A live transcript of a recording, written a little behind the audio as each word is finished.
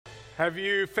Have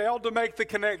you failed to make the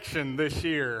connection this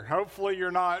year? Hopefully you're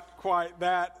not quite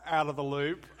that out of the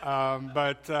loop,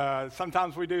 but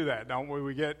sometimes we do that, don't we?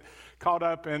 We get caught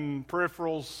up in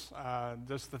peripherals,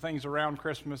 just the things around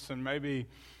Christmas, and maybe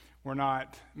we're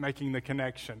not making the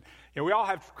connection. You know, we all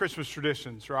have Christmas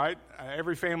traditions, right?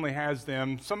 Every family has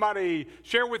them. Somebody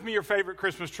share with me your favorite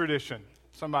Christmas tradition.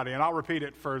 Somebody, and I'll repeat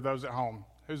it for those at home.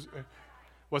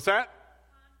 What's that?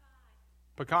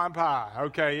 Pecan pie.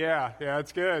 Okay, yeah,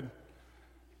 that's good.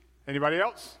 Anybody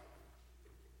else?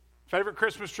 Favorite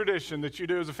Christmas tradition that you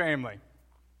do as a family?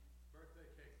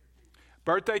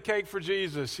 Birthday cake for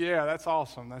Jesus. Yeah, that's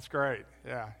awesome. That's great.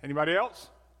 Yeah. Anybody else?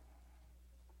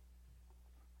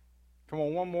 Come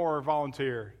on, one more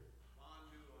volunteer.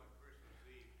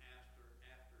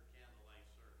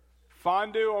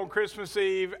 Fondue on Christmas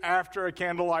Eve after a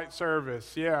candlelight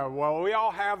service. Yeah, well, we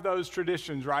all have those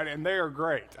traditions, right? And they are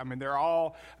great. I mean,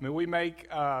 we make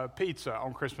pizza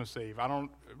on Christmas Eve. I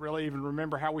don't really even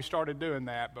remember how we started doing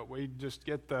that, but we just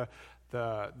get the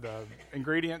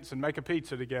ingredients and make a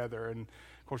pizza together. And,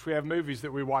 of course, we have movies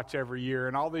that we watch every year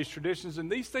and all these traditions.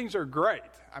 And these things are great.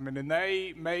 I mean, and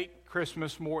they make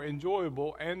Christmas more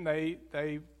enjoyable, and they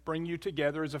bring you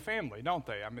together as a family, don't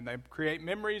they? I mean, they create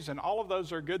memories, and all of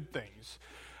those are good things.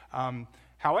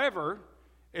 However,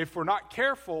 if we're not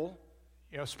careful,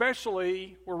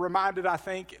 especially we're reminded, I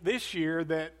think, this year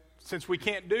that since we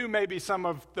can't do maybe some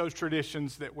of those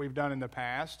traditions that we've done in the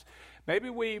past, maybe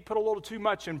we put a little too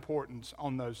much importance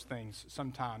on those things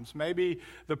sometimes. Maybe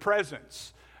the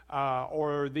presents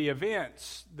or the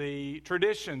events, the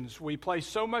traditions, we place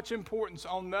so much importance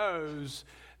on those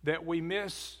that we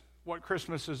miss what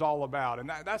Christmas is all about.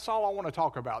 And that's all I want to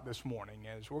talk about this morning.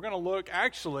 Is we're going to look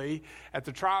actually at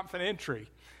the triumphant entry,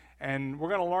 and we're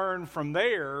going to learn from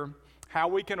there how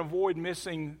we can avoid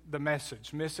missing the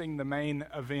message, missing the main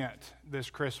event this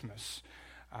Christmas.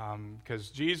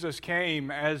 Because Jesus came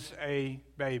as a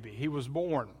baby. He was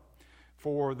born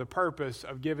for the purpose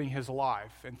of giving his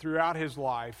life. And throughout his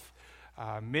life,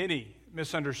 many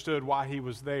misunderstood why he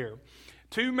was there.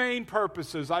 Two main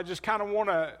purposes I just kind of want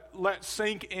to let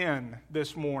sink in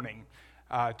this morning.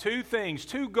 Two things,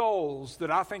 two goals that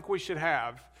I think we should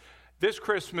have this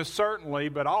Christmas certainly,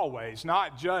 but always,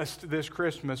 not just this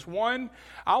Christmas. One,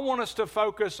 I want us to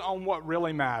focus on what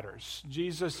really matters,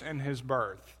 Jesus and his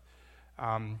birth,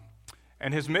 and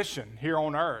his mission here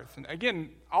on earth. And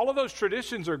again, all of those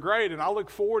traditions are great, and I look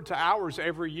forward to ours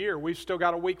every year. We've still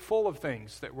got a week full of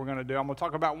things that we're going to do. I'm going to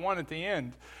talk about one at the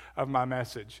end of my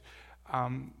message.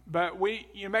 But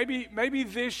maybe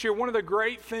this year, one of the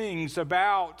great things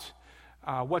about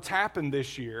what's happened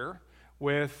this year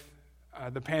with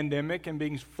the pandemic and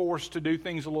being forced to do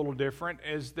things a little different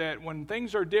is that when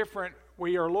things are different,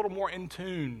 we are a little more in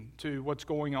tune to what's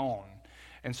going on.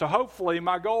 And so hopefully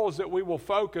my goal is that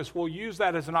we'll use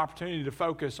that as an opportunity to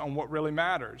focus on what really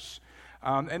matters.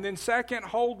 And then second,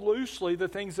 hold loosely the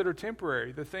things that are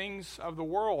temporary, the things of the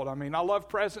world. I mean, I love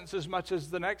presents as much as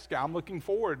the next guy. I'm looking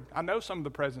forward. I know some of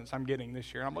the presents I'm getting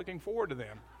this year, and I'm looking forward to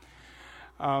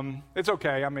them. It's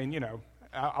okay. I mean,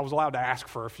 I was allowed to ask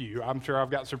for a few. I'm sure I've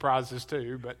got surprises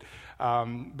too, but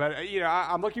I'm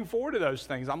looking forward to those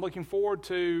things. I'm looking forward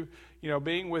to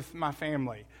being with my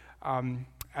family,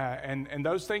 and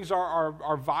those things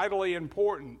are vitally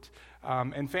important.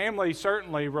 And family,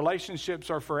 certainly,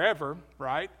 relationships are forever,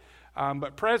 right?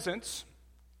 But presents,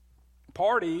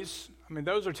 parties, I mean,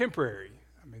 those are temporary.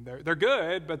 I mean, they're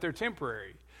good, but they're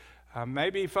temporary.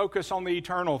 Maybe focus on the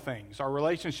eternal things, our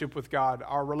relationship with God,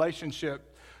 our relationship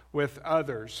with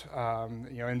others,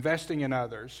 investing in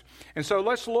others. And so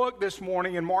let's look this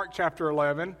morning in Mark chapter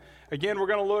 11. Again, we're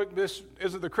going to look, this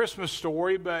isn't the Christmas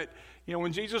story, but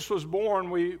when Jesus was born,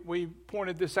 we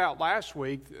pointed this out last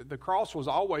week, the cross was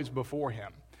always before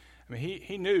him. I mean,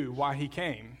 he knew why he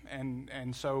came.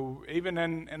 And so even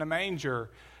in a manger,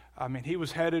 I mean, he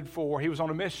was on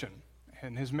a mission.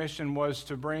 And his mission was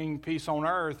to bring peace on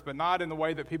earth, but not in the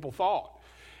way that people thought.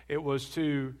 It was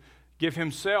to give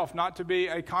himself, not to be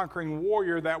a conquering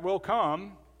warrior that will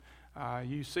come.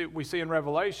 We see in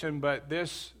Revelation, but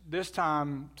this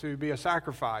time to be a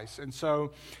sacrifice. And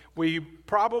so we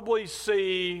probably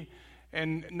see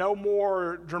in no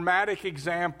more dramatic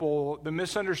example the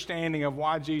misunderstanding of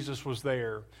why Jesus was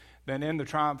there than in the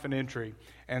triumphant entry.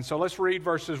 And so let's read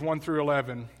verses 1 through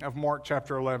 11 of Mark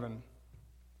chapter 11.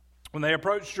 When they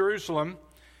approached Jerusalem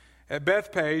at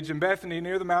Bethpage and Bethany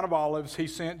near the Mount of Olives,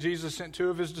 Jesus sent two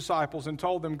of his disciples and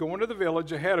told them, "Go into the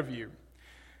village ahead of you.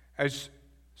 As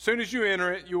soon as you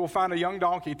enter it, you will find a young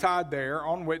donkey tied there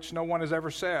on which no one has ever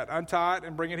sat. Untie it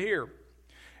and bring it here.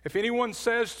 If anyone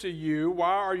says to you,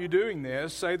 'Why are you doing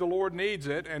this?' say, 'The Lord needs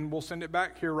it, and we'll send it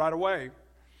back here right away.'"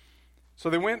 So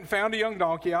they went and found a young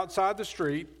donkey outside the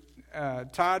street,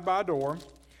 tied by a door,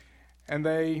 and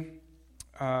they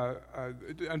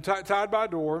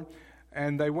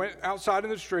went outside in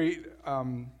the street.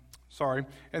 And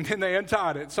then they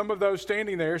untied it. Some of those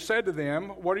standing there said to them,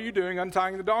 "What are you doing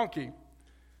untying the donkey?"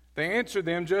 They answered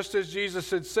them just as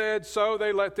Jesus had said, so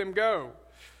they let them go.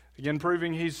 Again,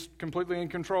 proving he's completely in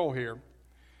control here.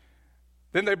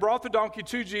 Then they brought the donkey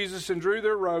to Jesus and threw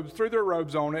their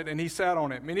robes on it, and he sat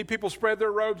on it. Many people spread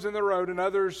their robes in the road, and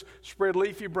others spread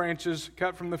leafy branches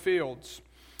cut from the fields.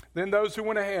 Then those who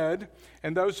went ahead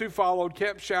and those who followed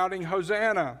kept shouting,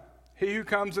 "Hosanna! He who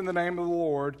comes in the name of the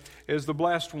Lord is the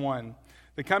blessed one.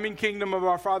 The coming kingdom of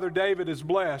our father David is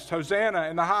blessed. Hosanna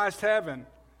in the highest heaven."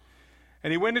 And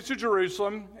he went into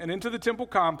Jerusalem and into the temple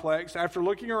complex. After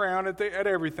looking around at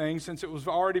everything, since it was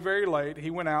already very late, he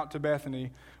went out to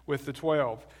Bethany with the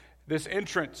 12. This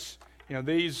entrance,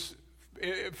 these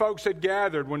folks had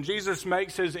gathered. When Jesus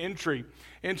makes his entry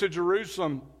into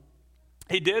Jerusalem,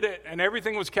 he did it, and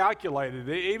everything was calculated.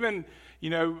 Even,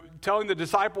 telling the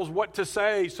disciples what to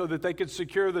say so that they could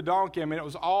secure the donkey. I mean, it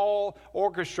was all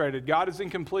orchestrated. God is in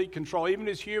complete control. Even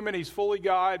as human, he's fully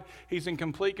God. He's in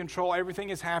complete control. Everything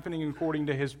is happening according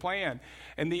to his plan.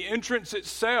 And the entrance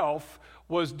itself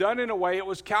was done in a way, it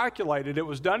was calculated. It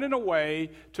was done in a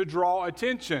way to draw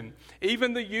attention.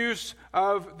 Even the use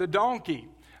of the donkey.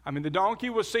 The donkey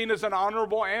was seen as an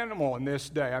honorable animal in this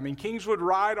day. Kings would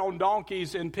ride on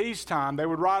donkeys in peacetime. They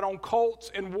would ride on colts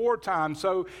in wartime.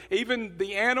 So even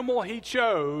the animal he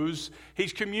chose,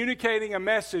 he's communicating a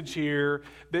message here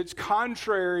that's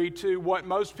contrary to what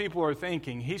most people are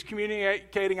thinking. He's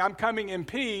communicating, I'm coming in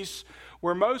peace,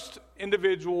 where most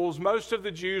individuals, most of the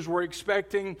Jews were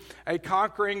expecting a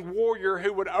conquering warrior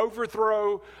who would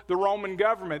overthrow the Roman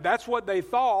government. That's what they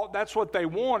thought. That's what they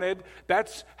wanted.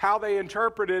 That's how they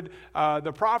interpreted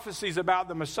the prophecies about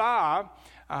the Messiah.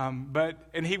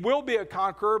 And he will be a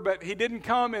conqueror, but he didn't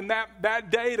come in that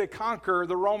day to conquer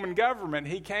the Roman government.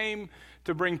 He came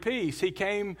to bring peace. He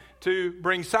came to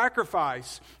bring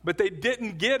sacrifice. But they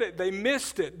didn't get it. They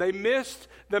missed it. They missed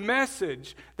the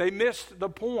message. They missed the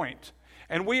point.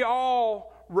 And we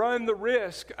all run the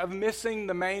risk of missing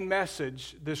the main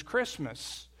message this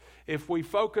Christmas if we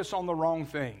focus on the wrong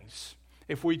things.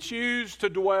 If we choose to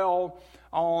dwell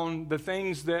on the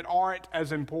things that aren't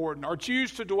as important, or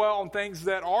choose to dwell on things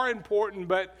that are important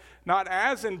but not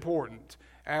as important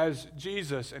as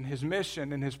Jesus and his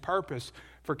mission and his purpose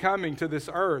for coming to this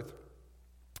earth.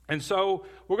 And so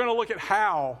we're going to look at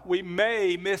how we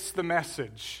may miss the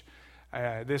message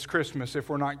this Christmas if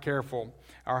we're not careful,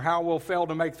 or how we'll fail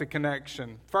to make the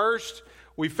connection. First,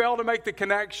 we fail to make the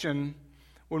connection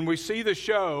when we see the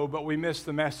show, but we miss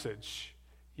the message.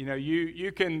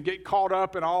 You can get caught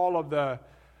up in all of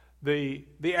the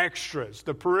extras,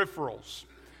 the peripherals,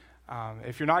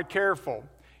 if you're not careful.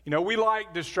 We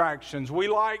like distractions. We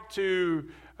like to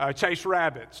chase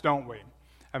rabbits, don't we?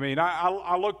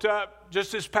 I looked up,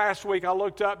 just this past week, I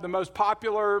looked up the most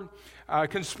popular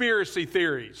conspiracy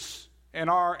theories in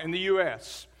the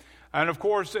U.S., and of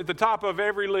course, at the top of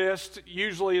every list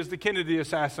usually is the Kennedy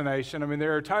assassination.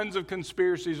 There are tons of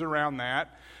conspiracies around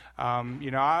that.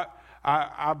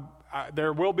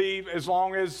 There will be as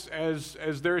long as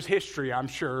there's history, I'm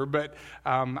sure. But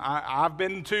I've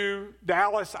been to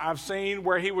Dallas. I've seen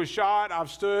where he was shot. I've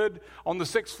stood on the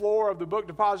 6th floor of the book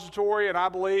depository, and I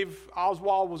believe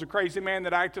Oswald was a crazy man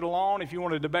that acted alone. If you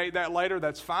want to debate that later,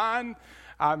 that's fine.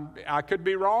 I could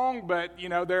be wrong, but,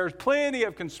 there's plenty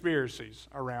of conspiracies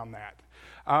around that.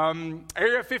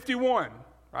 Area 51,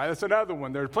 right? That's another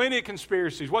one. There's plenty of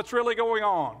conspiracies. What's really going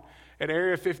on at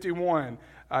Area 51?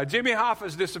 Jimmy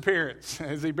Hoffa's disappearance.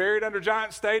 Is he buried under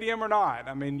Giant Stadium or not?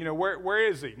 Where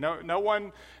is he? No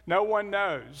one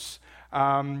knows.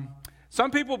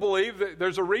 Some people believe that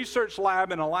there's a research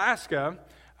lab in Alaska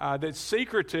that's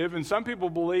secretive, and some people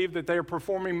believe that they are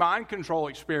performing mind control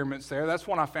experiments there. That's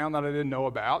one I found that I didn't know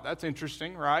about. That's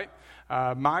interesting, right?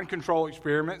 Mind control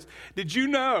experiments. Did you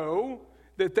know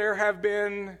that there have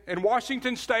been, in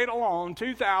Washington State alone,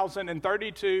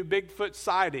 2,032 Bigfoot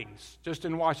sightings just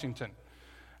in Washington?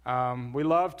 We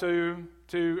love to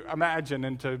imagine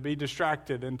and to be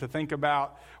distracted and to think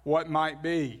about what might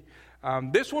be.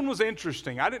 This one was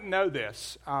interesting. I didn't know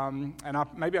this, and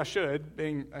maybe I should,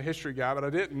 being a history guy, but I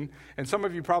didn't. And some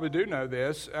of you probably do know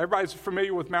this. Everybody's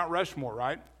familiar with Mount Rushmore,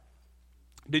 right?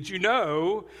 Did you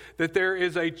know that there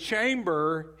is a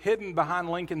chamber hidden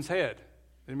behind Lincoln's head?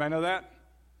 Anybody know that?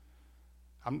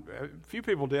 A few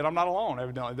people did. I'm not alone,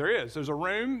 evidently. There is. There's a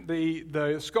room.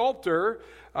 The sculptor,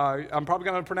 I'm probably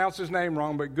going to pronounce his name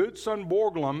wrong, but Gutzon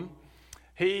Borglum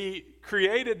He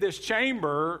created this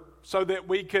chamber so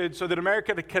that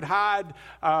America could hide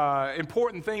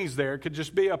important things there. It could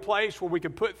just be a place where we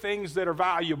could put things that are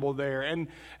valuable there. And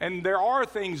there are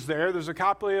things there. There's a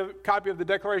copy of the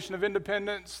Declaration of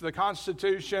Independence, the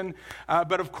Constitution.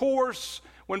 But of course,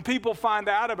 when people find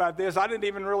out about this, I didn't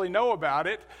even really know about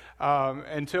it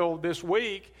until this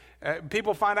week.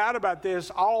 People find out about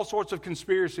this, all sorts of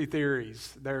conspiracy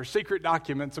theories. There are secret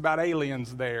documents about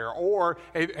aliens there. Or,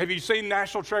 have you seen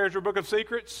National Treasure Book of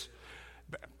Secrets?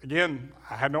 Again,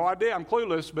 I had no idea. I'm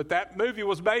clueless. But that movie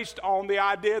was based on the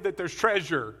idea that there's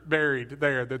treasure buried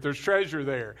there, that there's treasure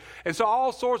there. And so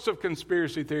all sorts of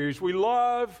conspiracy theories. We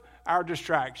love our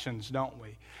distractions, don't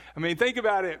we? I mean, think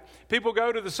about it. People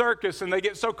go to the circus and they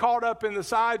get so caught up in the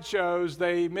sideshows,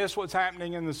 they miss what's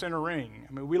happening in the center ring.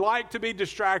 I mean, we like to be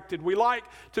distracted. We like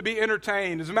to be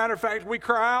entertained. As a matter of fact, we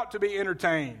cry out to be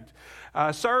entertained.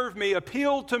 Serve me,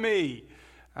 appeal to me.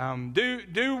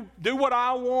 Do what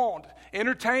I want.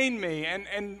 Entertain me.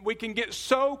 And we can get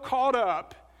so caught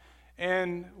up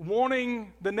in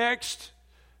wanting the next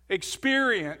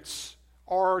experience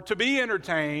or to be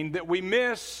entertained that we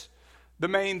miss the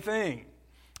main thing.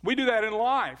 We do that in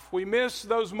life. We miss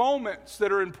those moments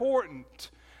that are important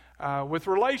with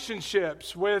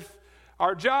relationships, with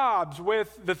our jobs,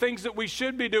 with the things that we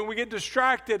should be doing. We get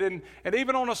distracted, and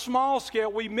even on a small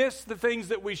scale, we miss the things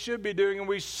that we should be doing. And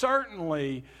we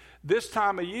certainly, this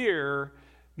time of year,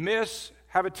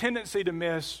 have a tendency to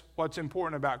miss what's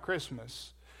important about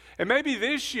Christmas. And maybe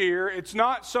this year, it's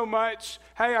not so much,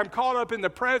 hey, I'm caught up in the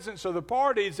presence of the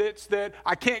parties. It's that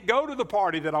I can't go to the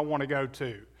party that I want to go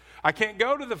to. I can't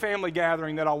go to the family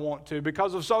gathering that I want to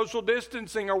because of social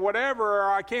distancing or whatever,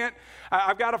 or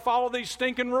I've got to follow these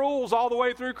stinking rules all the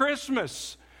way through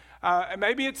Christmas. And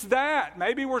maybe it's that.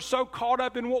 Maybe we're so caught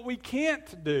up in what we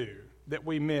can't do that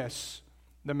we miss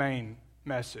the main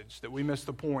message, that we miss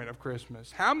the point of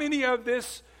Christmas. How many of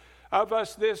us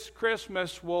this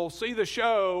Christmas will see the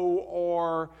show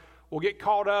or will get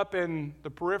caught up in the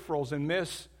peripherals and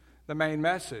miss the main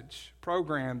message?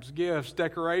 Programs, gifts,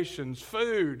 decorations,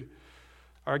 food,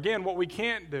 or again, what we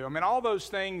can't do. I mean, all those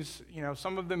things,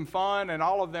 some of them fun and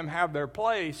all of them have their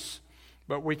place,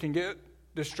 but we can get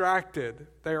distracted.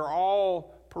 They are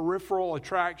all peripheral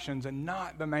attractions and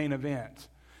not the main event.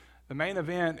 The main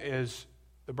event is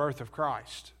the birth of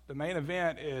Christ. The main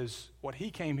event is what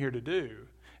He came here to do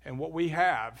and what we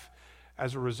have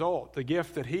as a result, the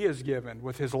gift that He has given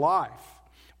with His life.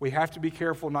 We have to be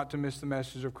careful not to miss the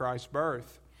message of Christ's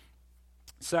birth.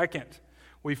 Second,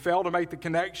 we fail to make the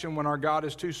connection when our God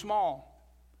is too small.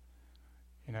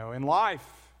 In life,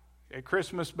 at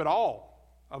Christmas, but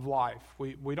all of life,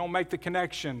 we don't make the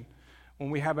connection when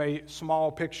we have a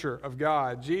small picture of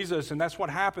God. Jesus, and that's what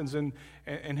happens in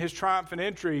His triumphant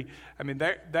entry. I mean,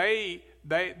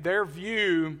 their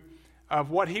view of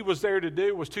what He was there to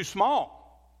do was too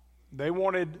small. They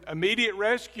wanted immediate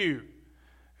rescue.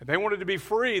 They wanted to be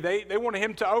free. They wanted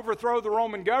Him to overthrow the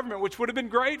Roman government, which would have been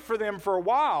great for them for a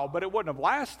while, but it wouldn't have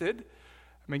lasted.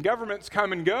 I mean, governments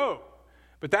come and go.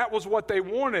 But that was what they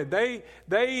wanted.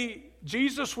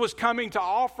 Jesus was coming to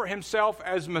offer Himself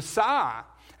as Messiah,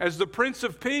 as the Prince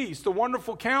of Peace, the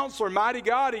wonderful Counselor, mighty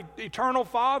God, eternal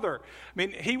Father. I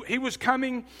mean, he was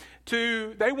coming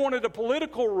to, they wanted a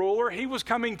political ruler. He was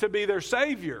coming to be their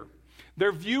Savior.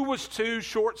 Their view was too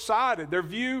short-sighted. Their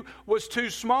view was too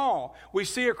small. We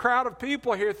see a crowd of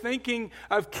people here thinking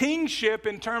of kingship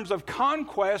in terms of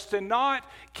conquest and not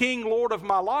King, Lord of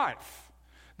my life.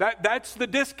 That's the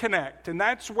disconnect, and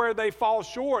that's where they fall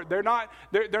short. They're not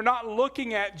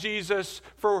looking at Jesus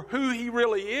for who He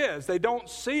really is. They don't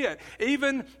see it.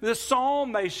 Even the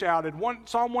psalm they shouted,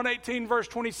 Psalm 118 verse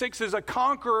 26 is a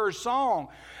conqueror's song.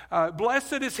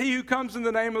 Blessed is he who comes in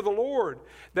the name of the Lord.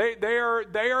 They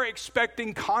are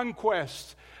expecting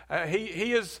conquest.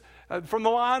 He is from the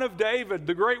line of David,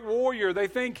 the great warrior. They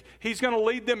think He's going to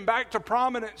lead them back to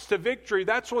prominence, to victory.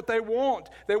 That's what they want.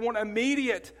 They want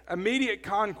immediate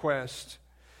conquest.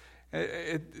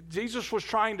 Jesus was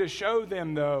trying to show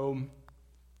them, though,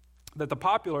 that the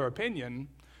popular opinion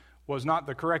was not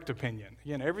the correct opinion.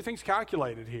 Again, everything's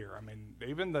calculated here. I mean,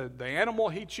 even the animal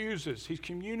He chooses, He's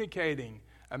communicating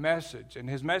a message, and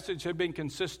His message had been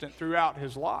consistent throughout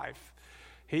His life.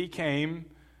 He came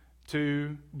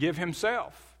to give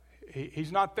Himself.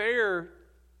 He's not there.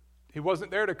 He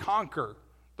wasn't there to conquer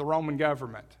the Roman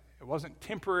government. It wasn't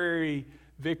temporary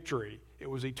victory. It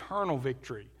was eternal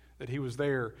victory that He was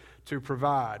there to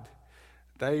provide.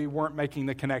 They weren't making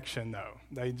the connection, though.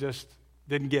 They just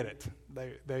didn't get it.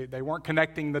 They weren't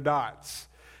connecting the dots.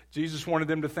 Jesus wanted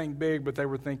them to think big, but they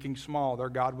were thinking small. Their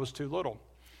God was too little.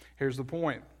 Here's the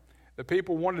point. The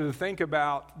people wanted to think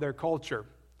about their culture,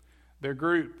 their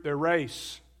group, their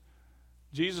race.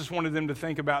 Jesus wanted them to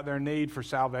think about their need for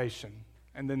salvation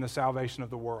and then the salvation of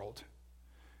the world.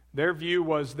 Their view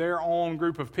was their own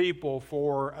group of people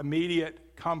for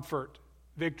immediate comfort,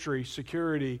 victory,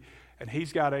 security, and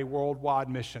he's got a worldwide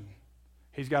mission.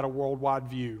 He's got a worldwide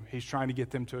view. He's trying to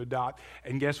get them to adopt.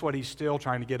 And guess what? He's still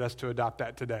trying to get us to adopt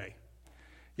that today.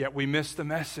 Yet we miss the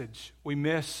message. We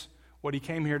miss what he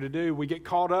came here to do. We get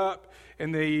caught up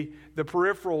in the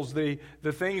peripherals,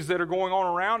 the things that are going on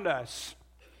around us.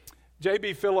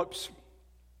 J.B. Phillips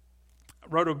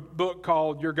wrote a book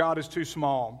called Your God is Too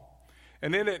Small.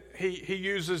 And in it, he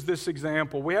uses this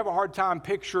example. We have a hard time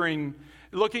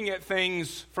looking at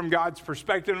things from God's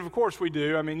perspective. And of course we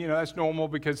do. I mean, that's normal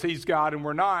because he's God and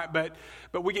we're not. But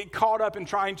we get caught up in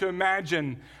trying to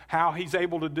imagine how he's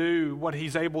able to do what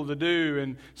he's able to do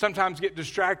and sometimes get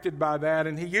distracted by that.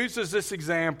 And he uses this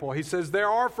example. He says, there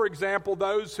are, for example,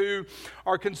 those who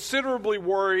are considerably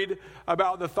worried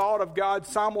about the thought of God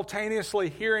simultaneously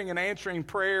hearing and answering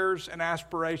prayers and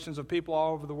aspirations of people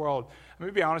all over the world. Let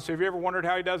me be honest, have you ever wondered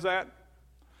how he does that?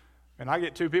 And I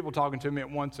get two people talking to me at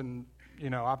once and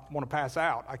I want to pass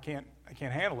out. I can't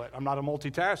handle it. I'm not a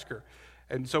multitasker.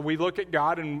 And so we look at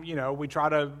God and, we try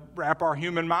to wrap our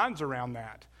human minds around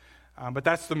that. But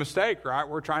that's the mistake, right?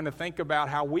 We're trying to think about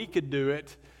how we could do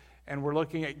it, and we're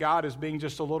looking at God as being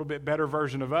just a little bit better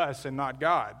version of us and not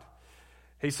God.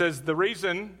 He says the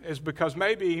reason is because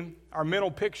maybe our mental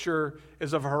picture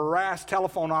is of a harassed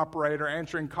telephone operator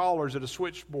answering callers at a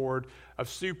switchboard of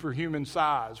superhuman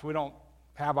size. We don't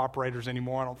have operators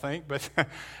anymore, I don't think, but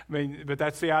but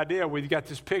that's the idea. We've got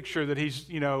this picture that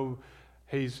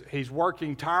he's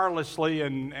working tirelessly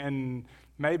and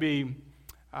maybe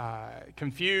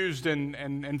confused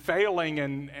and failing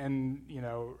and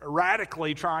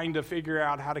erratically trying to figure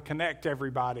out how to connect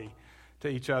everybody to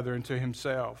each other and to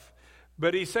himself.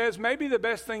 But he says maybe the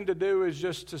best thing to do is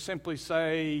just to simply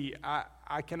say,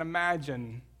 I can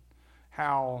imagine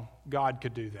how God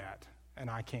could do that, and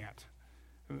I can't.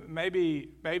 Maybe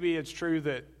it's true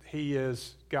that he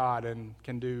is God and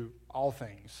can do all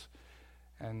things,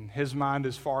 and his mind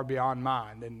is far beyond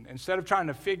mine. And instead of trying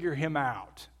to figure him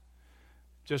out,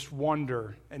 just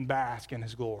wonder and bask in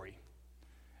his glory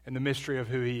and the mystery of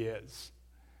who he is.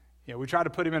 We try to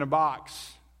put him in a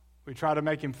box. We try to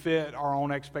make him fit our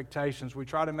own expectations. We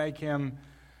try to make him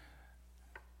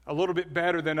a little bit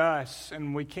better than us,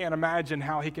 and we can't imagine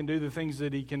how he can do the things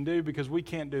that he can do because we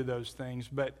can't do those things.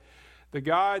 But the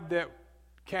God that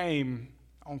came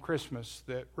on Christmas,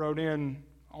 that rode in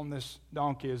on this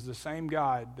donkey, is the same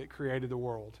God that created the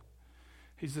world.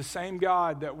 He's the same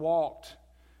God that walked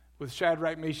with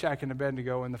Shadrach, Meshach, and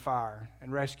Abednego in the fire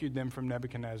and rescued them from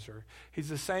Nebuchadnezzar. He's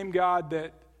the same God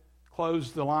that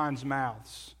closed the lions'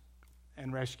 mouths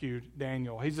and rescued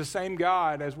Daniel. He's the same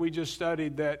God, as we just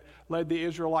studied, that led the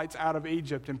Israelites out of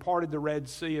Egypt and parted the Red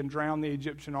Sea and drowned the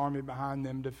Egyptian army behind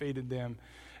them, defeated them.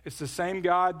 It's the same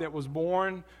God that was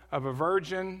born of a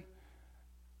virgin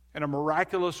in a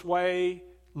miraculous way,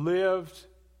 lived,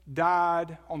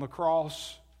 died on the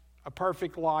cross, a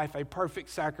perfect life, a perfect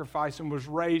sacrifice, and was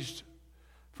raised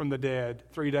from the dead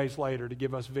 3 days later to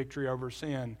give us victory over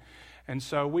sin. And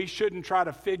so we shouldn't try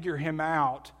to figure him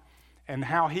out and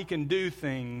how he can do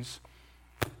things.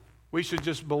 We should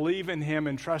just believe in him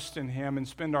and trust in him and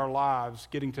spend our lives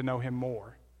getting to know him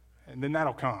more. And then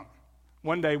that'll come.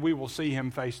 One day we will see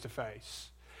him face to face.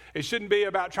 It shouldn't be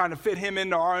about trying to fit him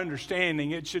into our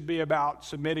understanding. It should be about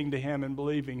submitting to him and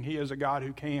believing he is a God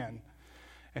who can.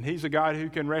 And he's a God who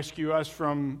can rescue us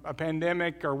from a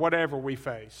pandemic or whatever we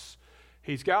face.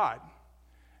 He's God.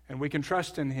 And we can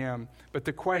trust in him. But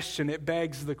it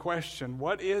begs the question,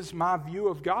 what is my view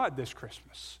of God this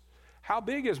Christmas? How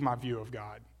big is my view of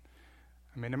God?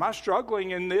 Am I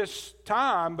struggling in this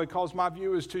time because my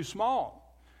view is too small?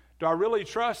 Do I really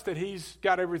trust that he's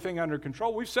got everything under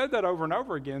control? We've said that over and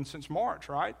over again since March,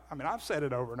 right? I've said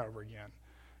it over and over again.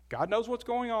 God knows what's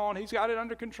going on. He's got it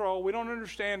under control. We don't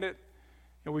understand it.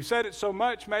 And we've said it so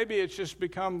much, maybe it's just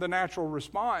become the natural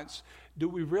response. Do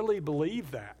we really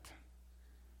believe that?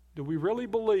 Do we really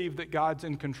believe that God's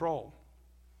in control?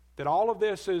 That all of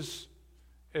this is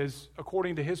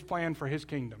according to his plan for his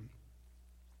kingdom?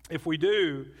 If we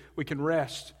do, we can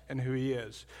rest in who he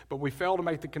is. But we fail to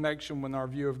make the connection when our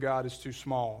view of God is too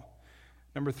small.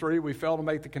 Number 3, we fail to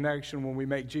make the connection when we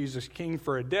make Jesus king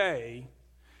for a day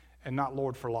and not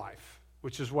Lord for life,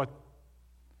 which is what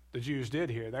the Jews did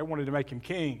here. They wanted to make him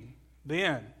king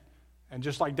then. And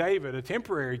just like David, a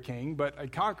temporary king, but a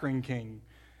conquering king.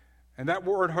 And that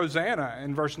word Hosanna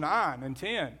in verse 9 and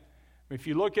 10 If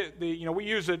you look at we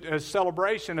use it as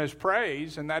celebration, as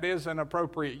praise, and that is an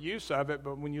appropriate use of it,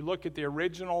 but when you look at the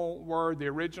original word, the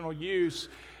original use,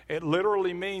 it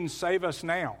literally means save us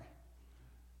now.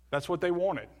 That's what they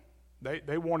wanted.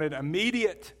 They wanted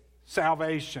immediate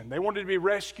salvation. They wanted to be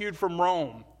rescued from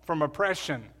Rome, from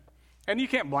oppression. And you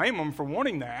can't blame them for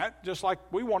wanting that, just like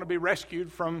we want to be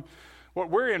rescued from what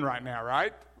we're in right now,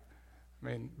 right?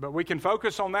 But we can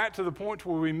focus on that to the point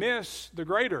where we miss the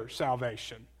greater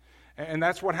salvation. And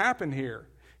that's what happened here.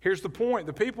 Here's the point.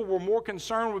 The people were more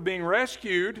concerned with being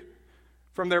rescued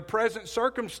from their present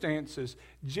circumstances.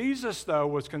 Jesus, though,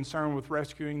 was concerned with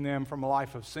rescuing them from a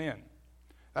life of sin.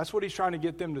 That's what he's trying to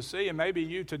get them to see, and maybe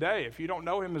you today. If you don't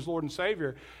know him as Lord and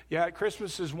Savior, yeah,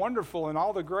 Christmas is wonderful and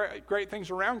all the great things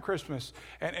around Christmas.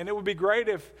 And it would be great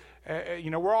if,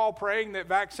 we're all praying that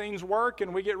vaccines work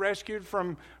and we get rescued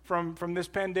from this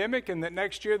pandemic and that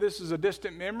next year this is a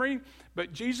distant memory.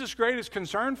 But Jesus' greatest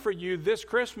concern for you this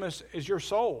Christmas is your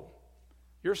soul,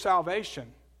 your salvation.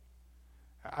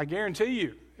 I guarantee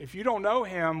you, if you don't know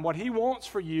him, what he wants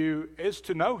for you is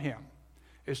to know him,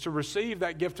 is to receive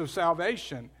that gift of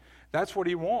salvation. That's what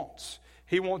he wants.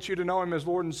 He wants you to know him as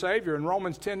Lord and Savior. In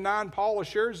Romans 10:9, Paul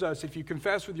assures us, if you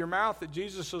confess with your mouth that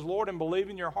Jesus is Lord and believe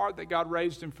in your heart that God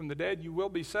raised him from the dead, you will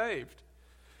be saved.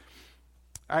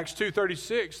 Acts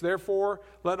 2:36, therefore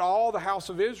let all the house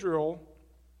of Israel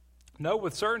know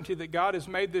with certainty that God has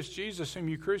made this Jesus whom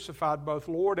you crucified both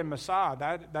Lord and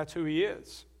Messiah. That's who he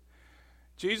is.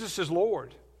 Jesus is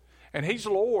Lord, and he's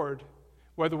Lord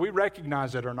whether we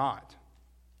recognize it or not.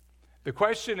 The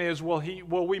question is,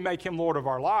 will we make him Lord of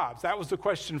our lives? That was the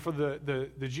question for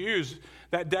the Jews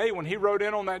that day when he rode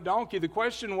in on that donkey. The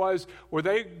question was, were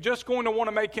they just going to want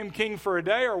to make him king for a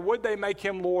day, or would they make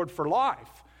him Lord for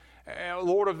life,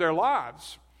 Lord of their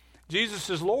lives? Jesus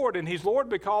is Lord, and he's Lord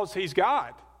because he's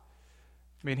God.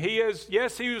 He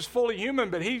was fully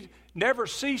human, but he never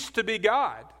ceased to be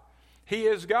God. He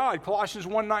is God. Colossians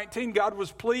 1:19, God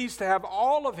was pleased to have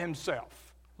all of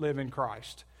himself live in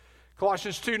Christ.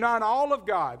 Colossians 2:9, all of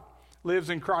God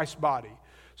lives in Christ's body.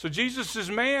 So Jesus is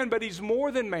man, but he's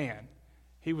more than man.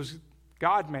 He was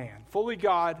God-man, fully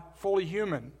God, fully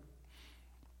human.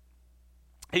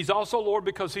 He's also Lord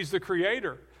because he's the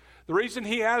creator. The reason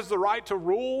he has the right to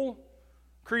rule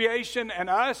creation and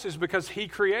us is because he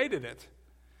created it.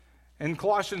 In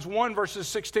Colossians 1, verses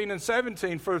 16 and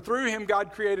 17, for through him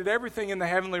God created everything in the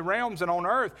heavenly realms and on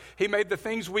earth. He made the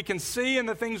things we can see and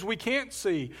the things we can't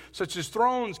see, such as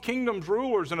thrones, kingdoms,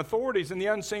 rulers, and authorities in the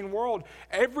unseen world.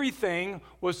 Everything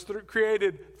was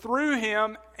created through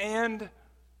him and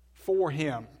for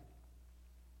him.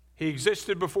 He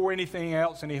existed before anything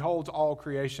else, and he holds all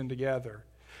creation together.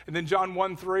 And then John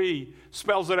 1:3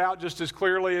 spells it out just as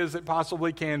clearly as it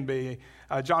possibly can be.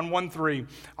 John 1:3,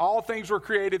 all things were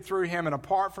created through him, and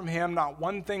apart from him, not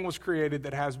one thing was created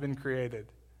that has been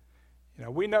created.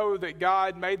 We know that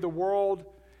God made the world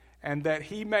and that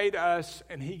he made us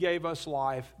and he gave us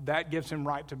life. That gives him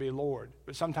right to be Lord.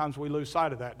 But sometimes we lose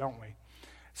sight of that, don't we?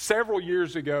 Several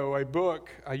years ago, a book,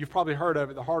 you've probably heard of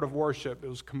it, The Heart of Worship. It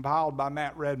was compiled by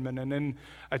Matt Redman. And in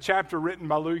a chapter written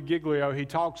by Lou Giglio, he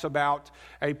talks about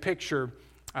a picture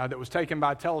that was taken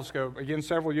by a telescope, again,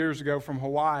 several years ago from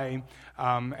Hawaii.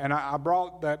 And I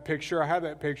brought that picture. I have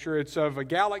that picture. It's of a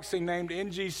galaxy named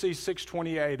NGC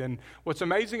 628. And what's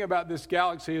amazing about this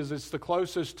galaxy is it's the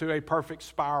closest to a perfect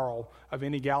spiral of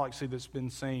any galaxy that's been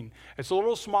seen. It's a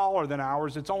little smaller than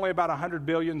ours. It's only about 100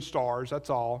 billion stars, that's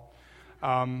all.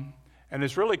 And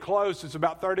it's really close. It's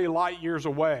about 30 light years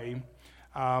away,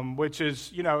 which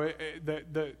is,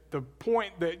 the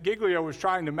point that Giglio was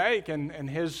trying to make in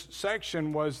his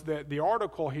section was that the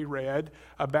article he read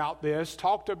about this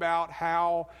talked about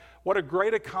what a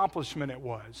great accomplishment it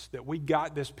was that we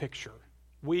got this picture.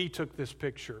 We took this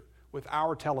picture with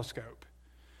our telescope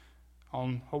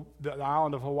on the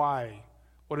island of Hawaii.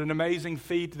 What an amazing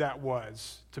feat that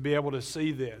was to be able to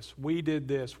see this. We did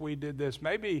this. We did this.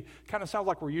 Maybe kind of sounds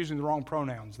like we're using the wrong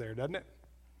pronouns there, doesn't it?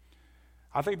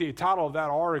 I think the title of that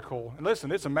article, and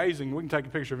listen, it's amazing. We can take a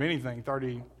picture of anything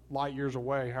 30 light years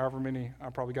away, however many, I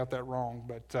probably got that wrong,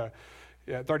 but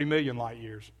 30 million light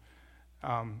years.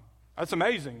 That's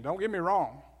amazing. Don't get me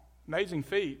wrong. Amazing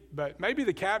feat. But maybe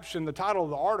the title of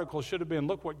the article should have been,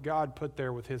 look what God put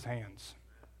there with his hands.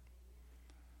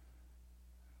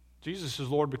 Jesus is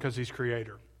Lord because he's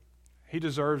creator. He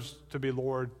deserves to be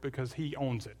Lord because he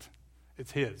owns it.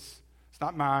 It's his. It's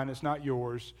not mine. It's not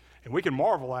yours. And we can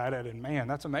marvel at it, and man,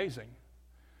 that's amazing.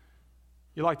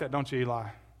 You like that, don't you, Eli?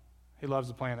 He loves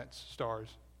the planets, stars.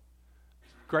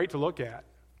 Great to look at.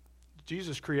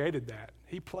 Jesus created that.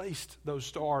 He placed those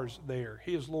stars there.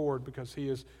 He is Lord because he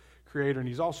is creator, and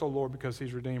he's also Lord because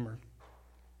he's Redeemer.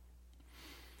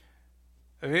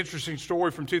 An interesting story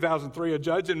from 2003, a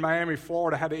judge in Miami,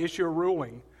 Florida, had to issue a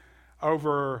ruling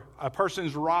over a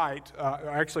person's right,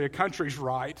 actually a country's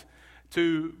right,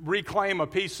 to reclaim a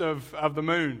piece of the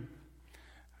moon.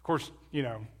 Of course, we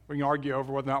can argue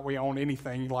over whether or not we own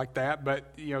anything like that,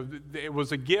 but, it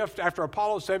was a gift. After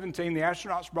Apollo 17, the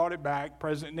astronauts brought it back.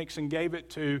 President Nixon gave it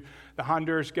to the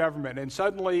Honduras government. And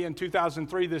suddenly, in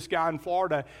 2003, this guy in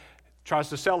Florida tries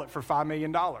to sell it for $5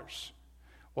 million.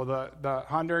 Well, the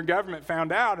Honduran government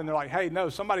found out, and they're like, hey, no,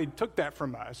 somebody took that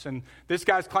from us. And this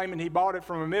guy's claiming he bought it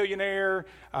from a millionaire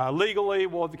legally.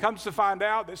 Well, it comes to find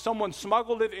out that someone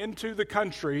smuggled it into the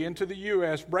country, into the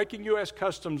U.S., breaking U.S.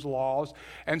 customs laws.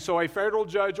 And so a federal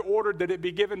judge ordered that it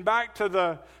be given back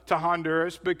to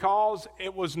Honduras because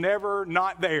it was never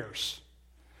not theirs.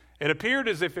 It appeared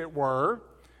as if it were,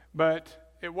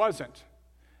 but it wasn't.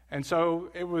 And so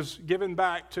it was given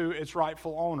back to its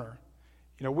rightful owner.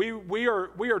 We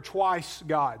are twice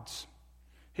God's.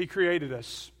 He created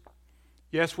us.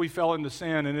 Yes, we fell into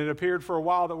sin, and it appeared for a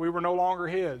while that we were no longer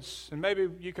His. And maybe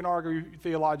you can argue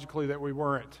theologically that we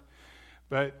weren't,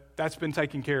 but that's been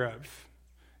taken care of.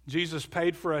 Jesus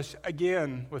paid for us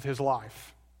again with His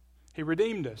life. He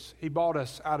redeemed us. He bought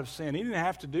us out of sin. He didn't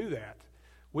have to do that.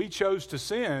 We chose to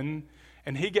sin,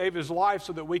 and He gave His life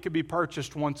so that we could be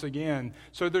purchased once again.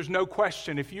 So there's no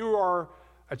question, if you are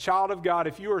a child of God,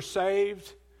 if you are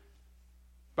saved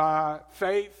by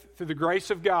faith through the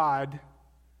grace of God,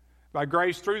 by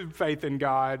grace through faith in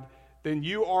God, then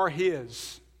you are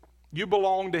His. You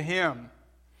belong to Him.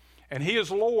 And He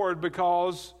is Lord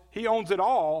because He owns it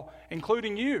all,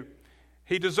 including you.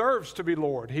 He deserves to be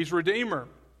Lord. He's Redeemer.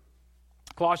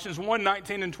 Colossians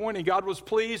 1:19 and 20, God was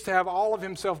pleased to have all of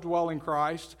Himself dwell in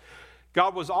Christ.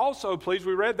 God was also pleased,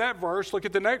 we read that verse, look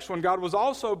at the next one. God was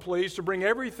also pleased to bring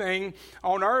everything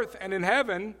on earth and in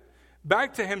heaven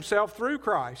back to Himself through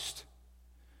Christ.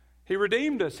 He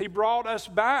redeemed us. He brought us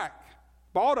back,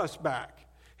 bought us back.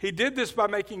 He did this by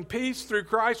making peace through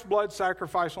Christ's blood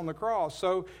sacrifice on the cross.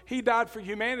 So He died for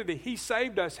humanity. He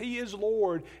saved us. He is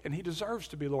Lord, and He deserves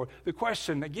to be Lord. The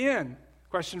question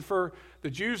for the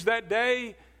Jews that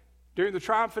day during the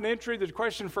triumphant entry, the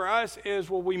question for us is,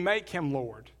 will we make Him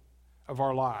Lord of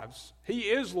our lives? He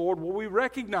is Lord. Will we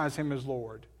recognize Him as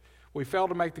Lord? We fail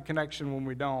to make the connection when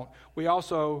we don't. We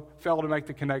also fail to make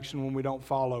the connection when we don't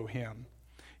follow Him.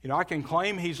 I can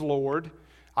claim He's Lord.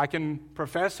 I can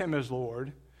profess Him as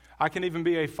Lord. I can even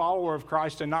be a follower of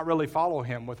Christ and not really follow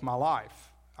Him with my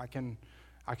life. I can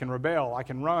rebel. I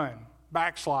can run,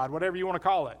 backslide, whatever you want to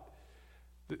call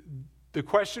it. The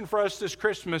question for us this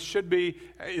Christmas should be,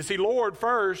 is He Lord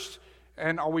first,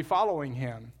 and are we following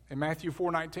Him? In Matthew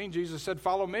 4:19, Jesus said,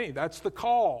 follow me. That's the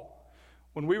call.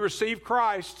 When we receive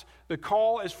Christ, the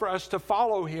call is for us to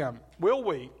follow Him. Will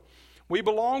we? We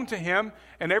belong to Him,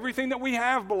 and everything that we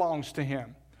have belongs to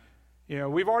Him.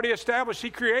 We've already established He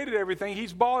created everything.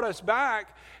 He's bought us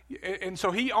back, and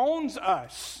so He owns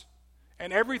us.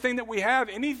 And everything that we have,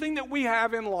 anything that we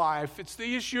have in life, it's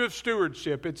the issue of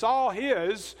stewardship. It's all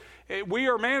His. We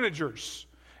are managers.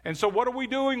 And so what are we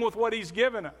doing with what He's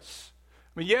given us?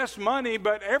 Yes, money,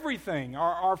 but everything,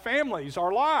 our families,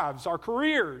 our lives, our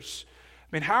careers.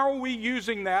 How are we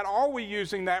using that? Are we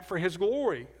using that for His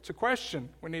glory? It's a question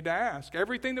we need to ask.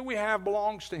 Everything that we have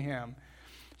belongs to Him.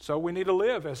 So we need to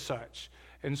live as such.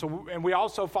 And we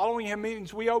also, following Him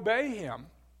means we obey Him.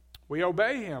 We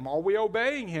obey Him. Are we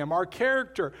obeying Him? Our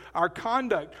character, our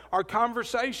conduct, our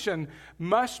conversation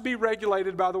must be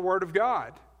regulated by the Word of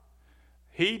God.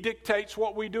 He dictates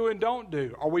what we do and don't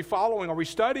do. Are we following? Are we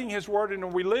studying His Word, and are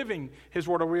we living His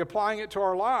Word? Are we applying it to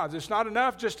our lives? It's not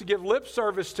enough just to give lip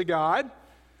service to God,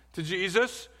 to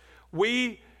Jesus.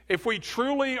 If we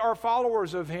truly are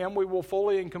followers of Him, we will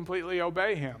fully and completely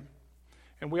obey Him.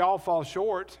 And we all fall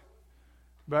short,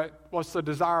 but what's the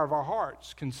desire of our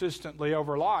hearts? Consistently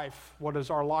over life, what does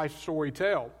our life story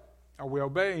tell? Are we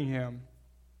obeying Him?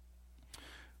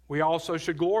 We also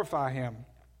should glorify Him.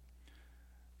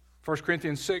 1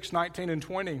 Corinthians 6:19 and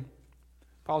 20,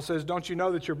 Paul says, don't you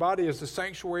know that your body is the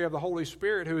sanctuary of the Holy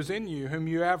Spirit who is in you, whom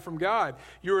you have from God?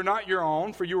 You are not your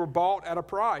own, for you were bought at a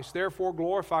price. Therefore,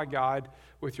 glorify God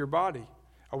with your body.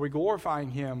 Are we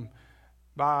glorifying Him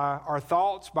by our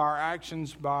thoughts, by our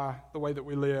actions, by the way that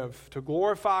we live? To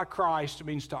glorify Christ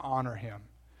means to honor Him.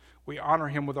 We honor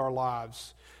Him with our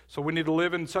lives. So we need to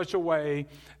live in such a way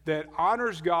that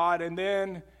honors God and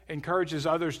then encourages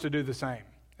others to do the same.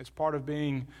 It's part of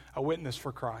being a witness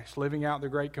for Christ, living out the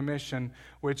Great Commission,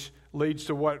 which leads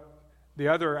to what the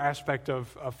other aspect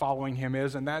of following Him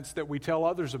is, and that's that we tell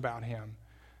others about Him.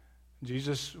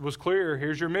 Jesus was clear.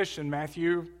 Here's your mission,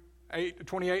 Matthew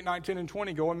 28:19 and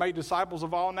 20. Go and make disciples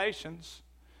of all nations.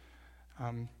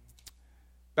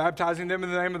 baptizing them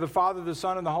in the name of the Father, the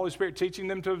Son, and the Holy Spirit, teaching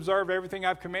them to observe everything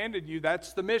I've commanded you.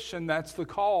 That's the mission. That's the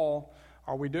call.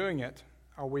 Are we doing it?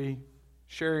 Are we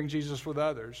sharing Jesus with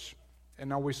others?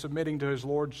 And are we submitting to his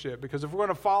lordship? Because if we're going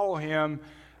to follow him,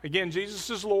 again, Jesus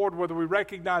is Lord whether we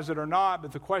recognize it or not,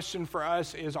 but the question for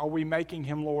us is, are we making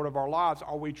him Lord of our lives?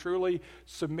 Are we truly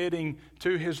submitting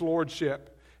to his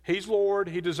lordship? He's Lord.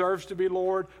 He deserves to be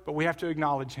Lord, but we have to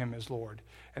acknowledge him as Lord.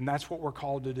 And that's what we're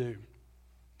called to do.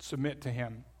 Submit to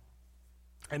him.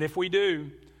 And if we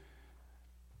do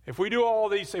all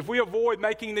these, if we avoid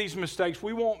making these mistakes,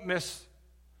 we won't miss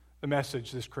the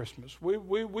message this Christmas. We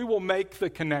will make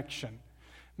the connection.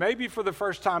 Maybe for the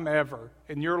first time ever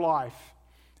in your life,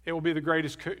 it will be the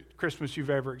greatest Christmas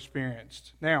you've ever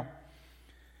experienced. Now,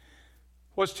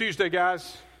 what's Tuesday,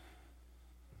 guys?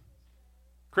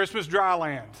 Christmas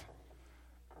Dryland.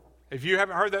 If you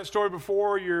haven't heard that story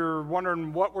before, you're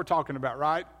wondering what we're talking about,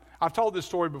 right? I've told this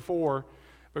story before,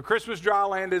 but Christmas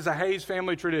Dryland is a Hayes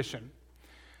family tradition.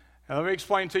 And let me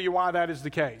explain to you why that is the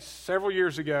case. Several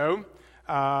years ago,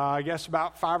 I guess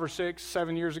about 5 or 6,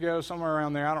 7 years ago, somewhere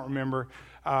around there, I don't remember.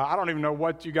 I don't even know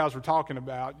what you guys were talking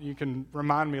about. You can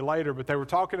remind me later, but they were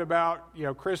talking about,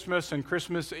 Christmas and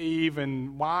Christmas Eve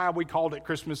and why we called it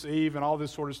Christmas Eve and all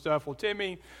this sort of stuff. Well,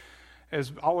 Timmy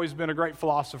has always been a great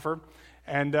philosopher,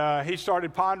 and he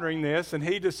started pondering this, and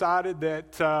he decided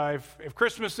that if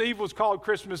Christmas Eve was called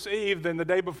Christmas Eve, then the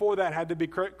day before that had to be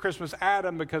Christmas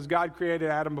Adam, because God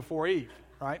created Adam before Eve,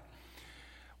 right?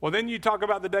 Well, then you talk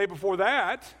about the day before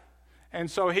that, and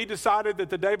so he decided that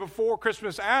the day before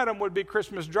Christmas Adam would be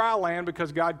Christmas Dryland,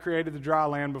 because God created the dry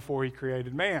land before he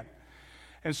created man.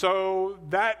 And so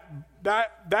that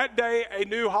day, a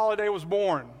new holiday was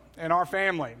born in our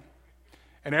family.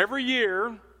 And every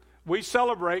year, we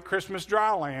celebrate Christmas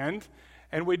Dryland,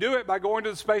 and we do it by going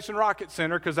to the Space and Rocket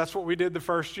Center, because that's what we did the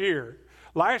first year.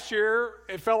 Last year,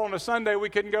 it fell on a Sunday. We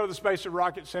couldn't go to the Space and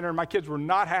Rocket Center, and my kids were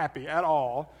not happy at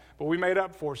all, but we made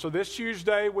up for it. So this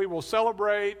Tuesday, we will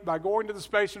celebrate by going to the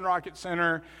Space and Rocket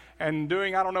Center and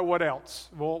doing I don't know what else.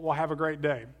 We'll have a great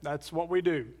day. That's what we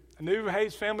do. A new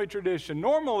Hayes family tradition.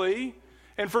 Normally,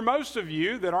 and for most of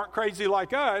you that aren't crazy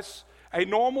like us, a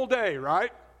normal day,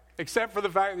 right? Except for the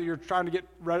fact that you're trying to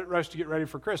rush to get ready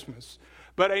for Christmas.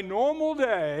 But a normal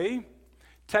day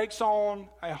takes on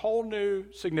a whole new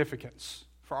significance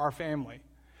for our family.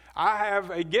 I have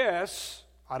a guess,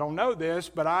 I don't know this,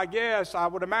 but I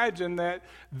would imagine that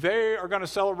they are going to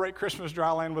celebrate Christmas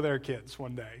Dryland with their kids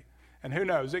one day. And who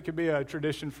knows, it could be a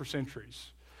tradition for centuries.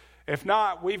 If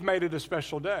not, we've made it a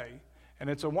special day. And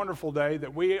it's a wonderful day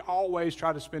that we always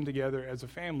try to spend together as a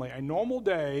family. A normal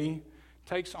day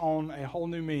takes on a whole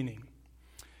new meaning.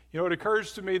 It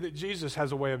occurs to me that Jesus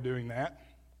has a way of doing that.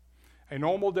 A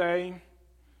normal day,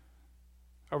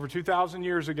 over 2,000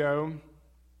 years ago,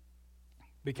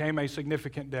 became a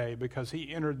significant day because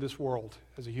he entered this world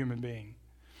as a human being.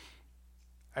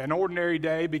 An ordinary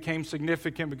day became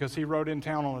significant because he rode in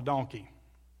town on a donkey.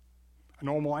 A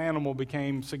normal animal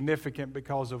became significant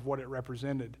because of what it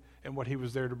represented and what he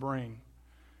was there to bring.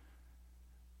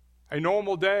 A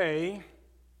normal day,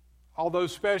 although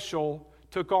special,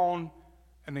 took on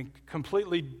a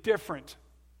completely different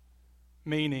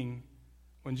meaning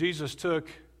when Jesus took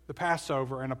the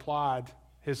Passover and applied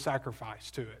his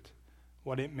sacrifice to it,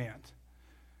 what it meant.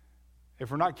 If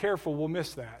we're not careful, we'll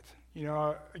miss that.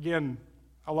 Again,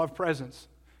 I love presents.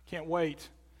 Can't wait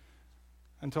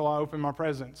until I open my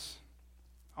presents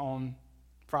on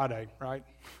Friday, right?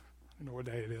 I know what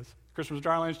day it is. Christmas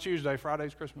Dryland's Tuesday,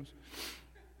 Friday's Christmas.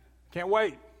 Can't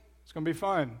wait. It's going to be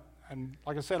fun. And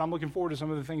like I said, I'm looking forward to some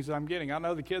of the things that I'm getting. I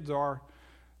know the kids are.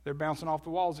 They're bouncing off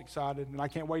the walls excited, and I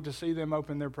can't wait to see them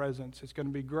open their presents. It's going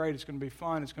to be great. It's going to be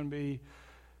fun. It's going to be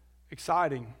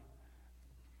exciting.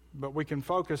 But we can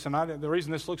focus, and the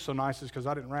reason this looks so nice is because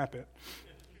I didn't wrap it.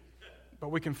 But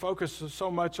we can focus so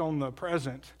much on the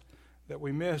present that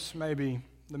we miss maybe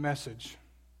the message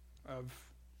of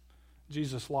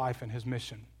Jesus' life and his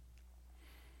mission.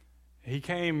 He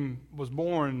was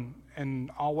born,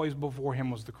 and always before him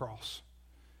was the cross.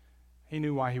 He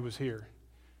knew why he was here.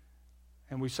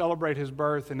 And we celebrate his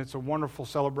birth, and it's a wonderful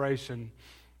celebration,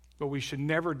 but we should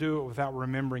never do it without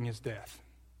remembering his death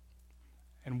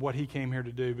and what he came here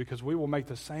to do, because we will make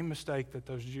the same mistake that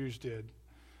those Jews did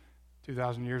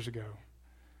 2,000 years ago.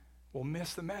 We'll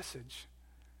miss the message.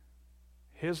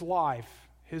 His life,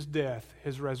 his death,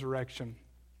 his resurrection.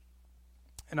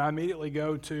 And I immediately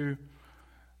go to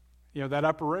that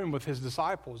upper room with his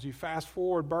disciples. You fast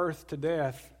forward birth to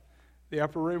death, the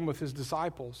upper room with his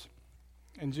disciples.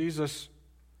 And Jesus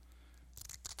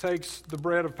takes the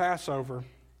bread of Passover,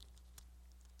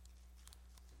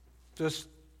 just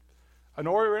An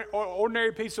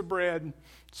ordinary piece of bread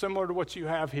similar to what you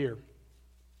have here.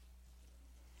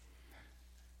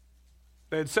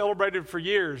 They had celebrated for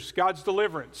years God's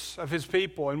deliverance of his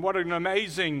people, and what an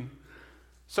amazing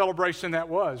celebration that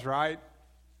was, right?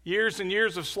 Years and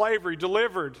years of slavery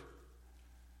delivered.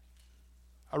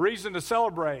 A reason to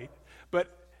celebrate. But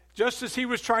just as he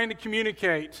was trying to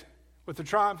communicate with the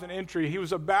triumphant entry, he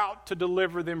was about to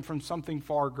deliver them from something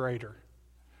far greater,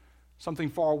 something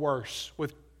far worse,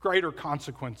 with greater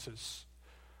consequences.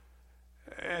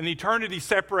 An eternity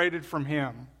separated from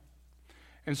him.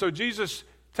 And so Jesus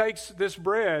takes this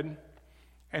bread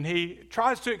and he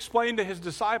tries to explain to his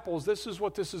disciples, this is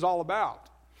what this is all about.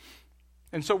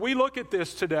 And so we look at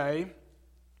this today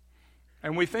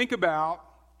and we think about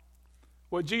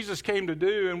what Jesus came to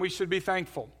do, and we should be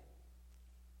thankful.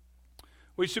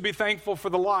 We should be thankful for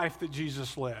the life that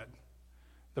Jesus led,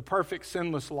 the perfect,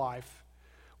 sinless life.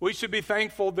 We should be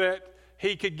thankful that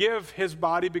he could give his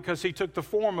body because he took the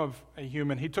form of a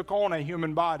human. He took on a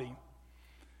human body.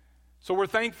 So we're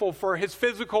thankful for his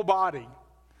physical body,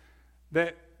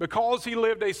 that because he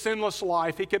lived a sinless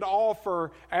life, he could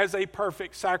offer as a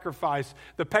perfect sacrifice.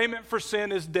 The payment for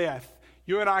sin is death.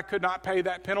 You and I could not pay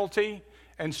that penalty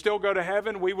and still go to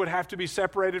heaven. We would have to be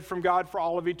separated from God for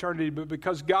all of eternity. But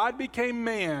because God became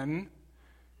man,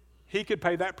 he could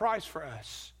pay that price for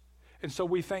us. And so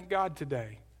we thank God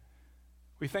today.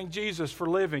 We thank Jesus for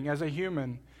living as a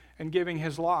human and giving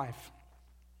his life.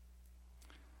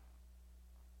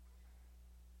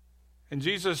 And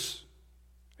Jesus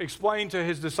explained to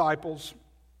his disciples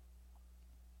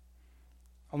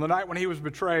on the night when he was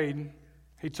betrayed,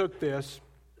 he took this,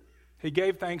 he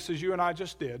gave thanks as you and I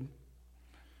just did,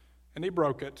 and he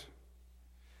broke it.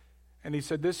 And he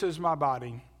said, this is my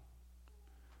body.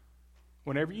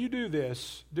 Whenever you do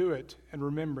this, do it in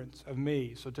remembrance of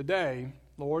me. So today,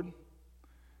 Lord,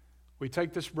 we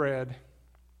take this bread.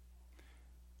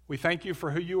 We thank you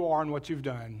for who you are and what you've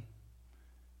done.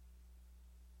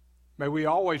 May we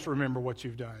always remember what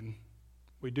you've done.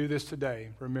 We do this today,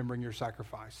 remembering your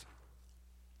sacrifice.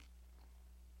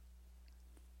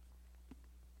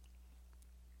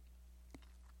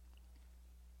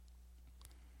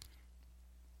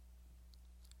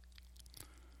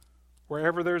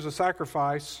 Wherever there's a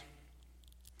sacrifice,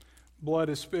 blood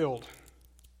is spilled.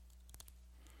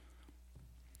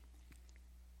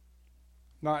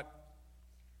 Not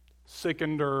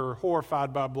sickened or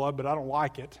horrified by blood, but I don't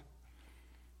like it.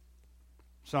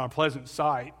 It's not a pleasant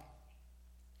sight.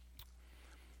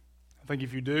 I think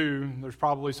if you do, there's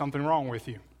probably something wrong with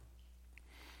you.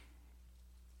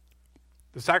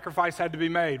 The sacrifice had to be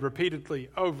made repeatedly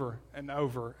over and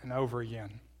over and over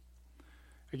again.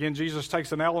 Again, Jesus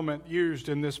takes an element used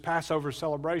in this Passover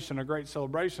celebration, a great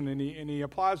celebration, and he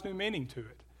applies new meaning to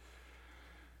it.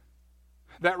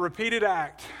 That repeated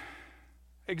act,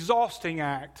 exhausting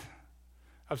act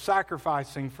of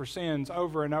sacrificing for sins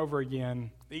over and over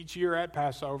again, each year at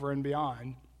Passover and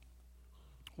beyond,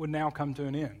 would now come to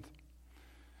an end.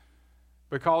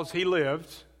 Because he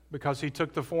lived, because he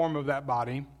took the form of that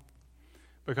body,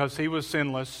 because he was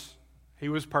sinless, he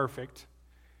was perfect,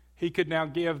 he could now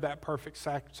give that perfect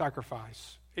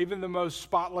sacrifice. Even the most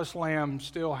spotless lamb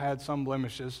still had some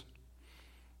blemishes,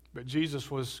 but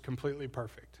Jesus was completely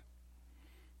perfect.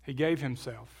 He gave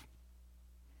himself.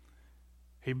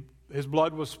 His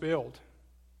blood was spilled.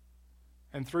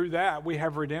 And through that, we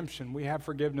have redemption. We have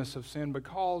forgiveness of sin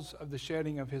because of the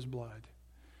shedding of his blood.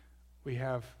 We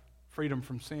have freedom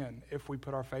from sin if we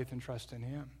put our faith and trust in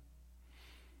him.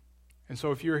 And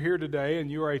so if you're here today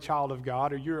and you are a child of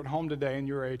God, or you're at home today and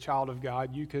you're a child of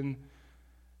God, you can,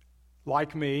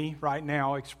 like me right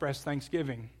now, express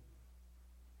thanksgiving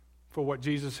for what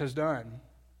Jesus has done.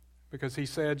 Because he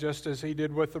said, just as he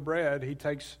did with the bread, he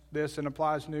takes this and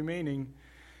applies new meaning.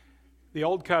 The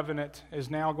old covenant is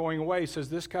now going away. He says,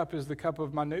 this cup is the cup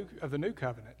of the new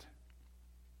covenant.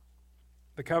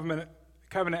 The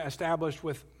covenant established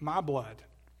with my blood.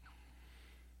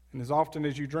 And as often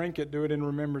as you drink it, do it in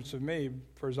remembrance of me.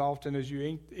 For as often as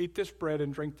you eat this bread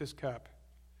and drink this cup,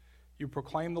 you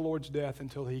proclaim the Lord's death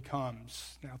until he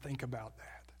comes. Now think about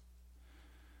that.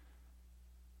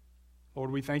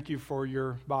 Lord, we thank you for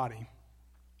your body,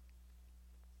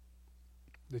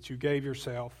 that you gave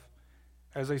yourself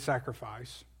as a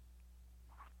sacrifice.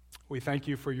 We thank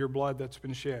you for your blood that's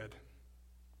been shed.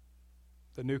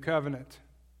 The new covenant,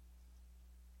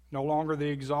 no longer the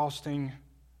exhausting,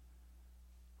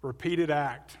 repeated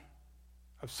act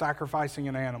of sacrificing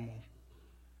an animal.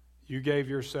 You gave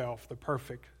yourself, the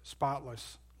perfect,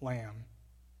 spotless lamb.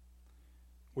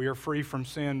 We are free from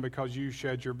sin because you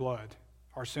shed your blood.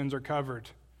 Our sins are covered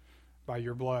by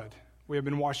your blood. We have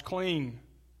been washed clean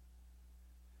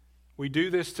We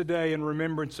do this today in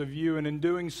remembrance of you, and in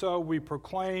doing so, we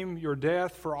proclaim your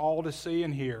death for all to see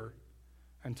and hear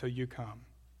until you come.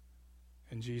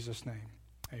 In Jesus' name,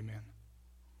 amen.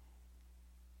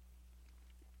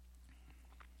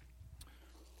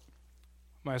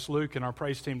 I'm going to ask Luke and our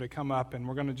praise team to come up, and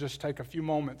we're going to just take a few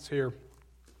moments here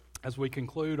as we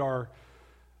conclude our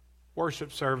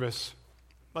worship service.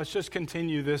 Let's just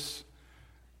continue this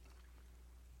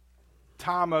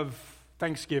time of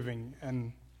thanksgiving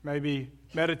and maybe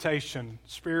meditation,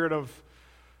 spirit of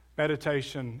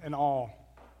meditation and awe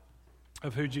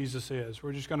of who Jesus is.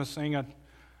 We're just going to sing a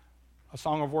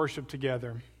song of worship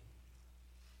together.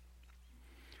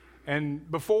 And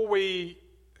before we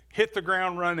hit the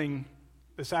ground running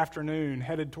this afternoon,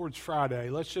 headed towards Friday,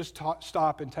 let's just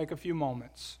stop and take a few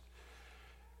moments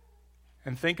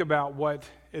and think about what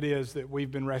it is that we've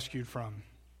been rescued from.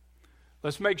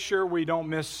 Let's make sure we don't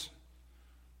miss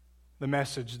the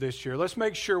message this year. Let's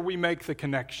make sure we make the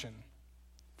connection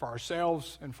for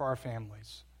ourselves and for our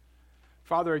families.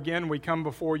 Father, again, we come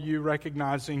before you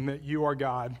recognizing that you are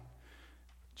God.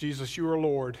 Jesus, you are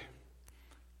Lord.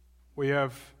 We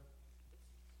have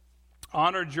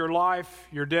honored your life,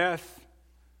 your death.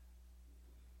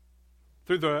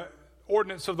 Through the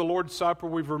ordinance of the Lord's Supper,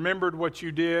 we've remembered what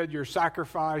you did, your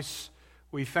sacrifice.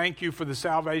 We thank you for the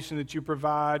salvation that you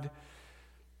provide.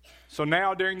 So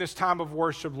now, during this time of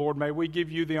worship, Lord, may we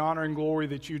give you the honor and glory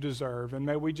that you deserve. And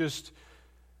may we just,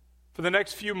 for the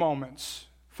next few moments,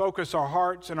 focus our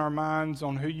hearts and our minds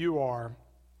on who you are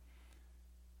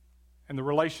and the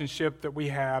relationship that we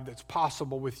have that's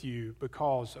possible with you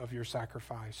because of your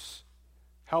sacrifice.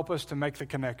 Help us to make the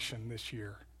connection this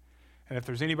year. And if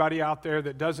there's anybody out there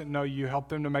that doesn't know you, help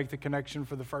them to make the connection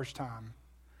for the first time.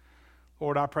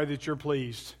 Lord, I pray that you're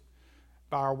pleased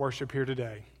by our worship here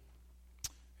today.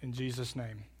 In Jesus'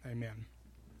 name, amen.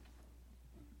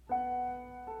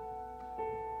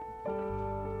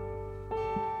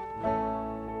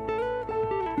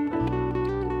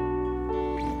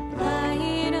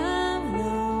 Light of the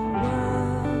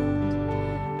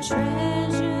world,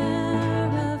 treasure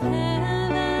of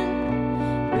heaven,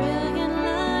 brilliant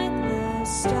like the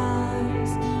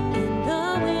stars in the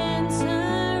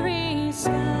wintry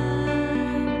sky.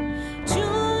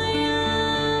 Joy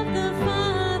of the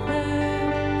Father,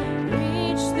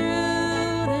 reach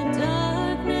through the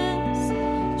darkness,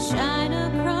 shine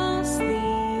across the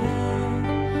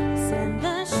earth, send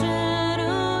the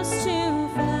shadows to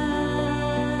fight.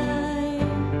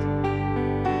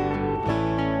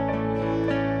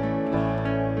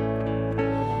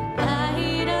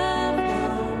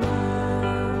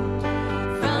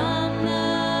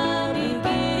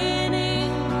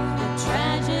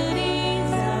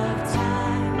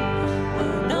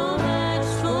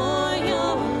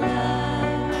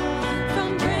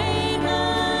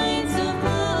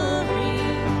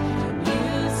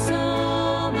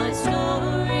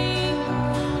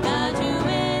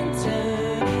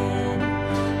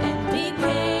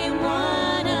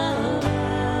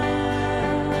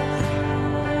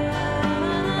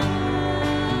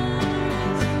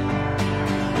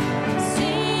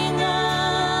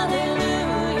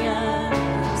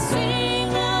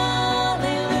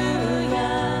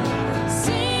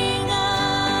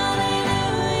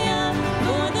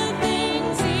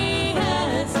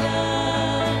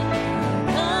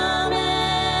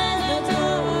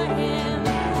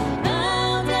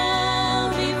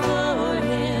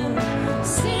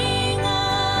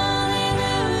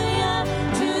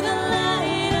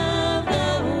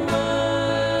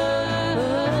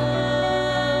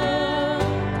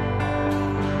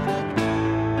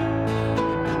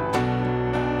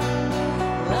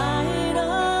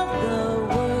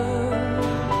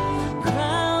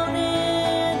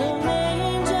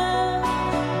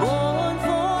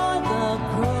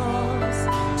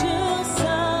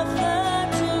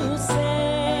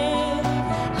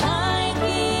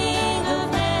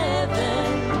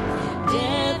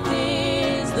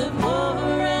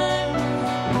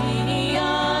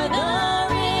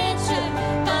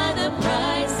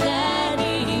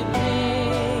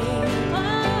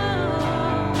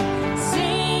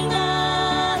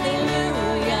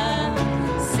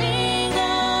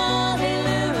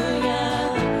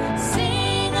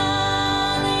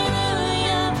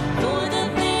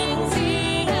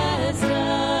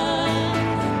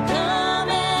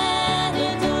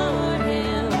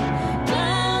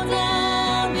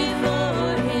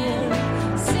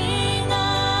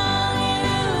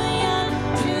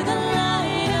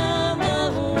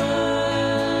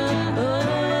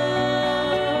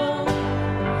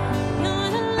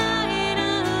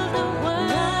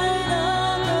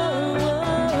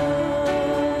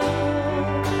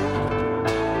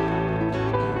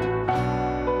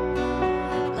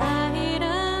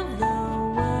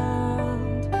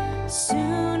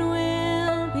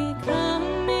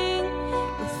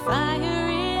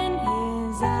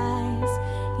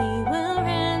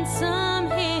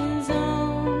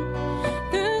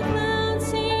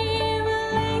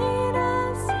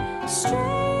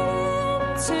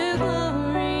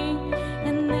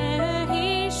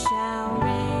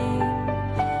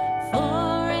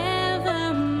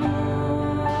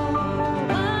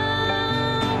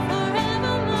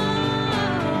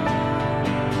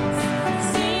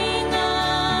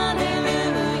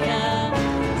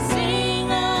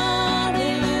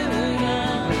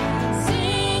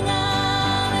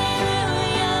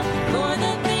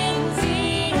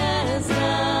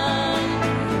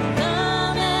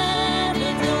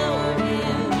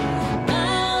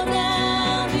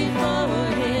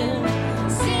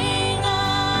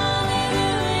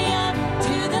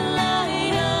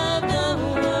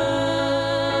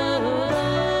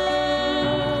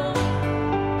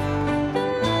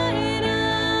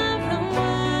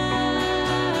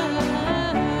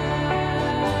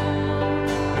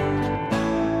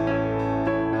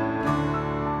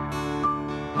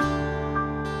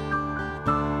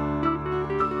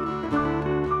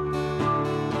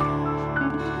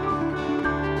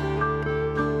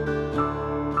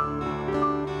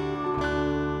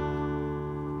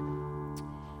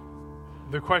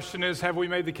 the question is, have we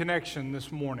made the connection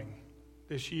this morning,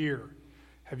 this year?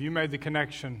 Have you made the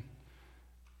connection?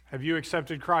 Have you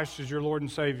accepted Christ as your Lord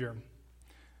and Savior?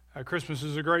 Christmas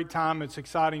is a great time. It's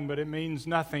exciting, but it means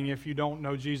nothing if you don't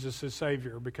know Jesus as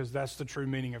Savior, because that's the true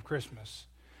meaning of Christmas.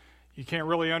 You can't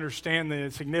really understand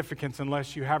the significance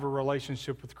unless you have a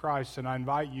relationship with Christ, and I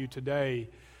invite you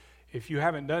today, if you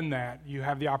haven't done that, you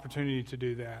have the opportunity to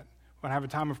do that. We're going to have a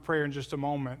time of prayer in just a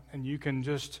moment, and you can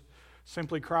just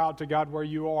simply cry out to God where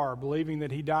you are, believing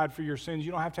that He died for your sins.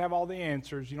 You don't have to have all the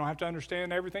answers. You don't have to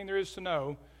understand everything there is to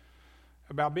know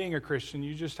about being a Christian.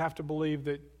 You just have to believe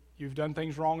that you've done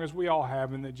things wrong, as we all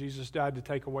have, and that Jesus died to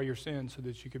take away your sins so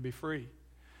that you could be free.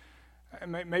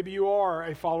 And maybe you are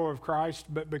a follower of Christ,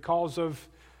 but because of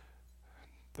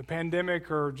the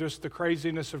pandemic or just the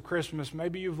craziness of Christmas,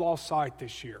 maybe you've lost sight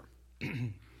this year.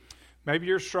 Maybe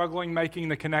you're struggling making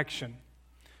the connection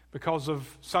because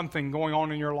of something going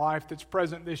on in your life that's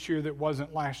present this year that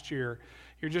wasn't last year.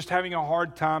 You're just having a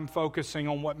hard time focusing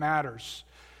on what matters.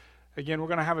 Again, we're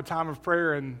going to have a time of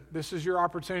prayer, and this is your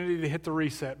opportunity to hit the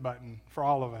reset button for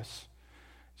all of us.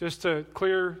 Just to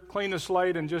clean the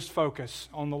slate and just focus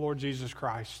on the Lord Jesus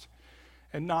Christ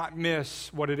and not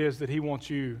miss what it is that He wants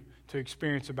you to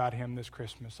experience about Him this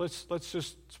Christmas. Let's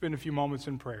just spend a few moments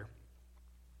in prayer.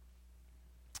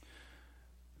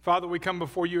 Father, we come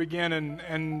before you again,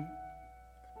 and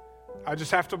I just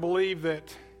have to believe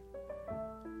that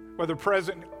whether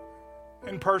present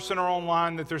in person or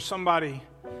online, that there's somebody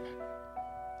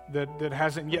that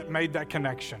hasn't yet made that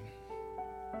connection.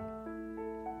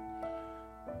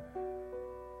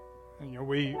 And,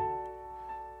 we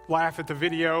laugh at the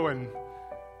video, and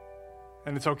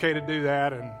it's okay to do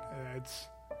that, and it's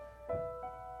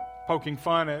poking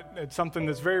fun at something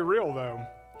that's very real, though.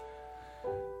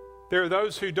 There are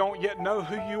those who don't yet know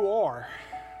who you are.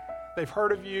 They've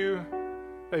heard of you.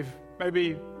 They've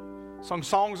maybe sung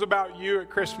songs about you at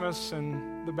Christmas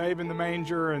and the babe in the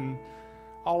manger and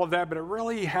all of that, but it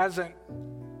really hasn't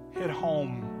hit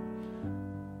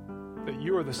home that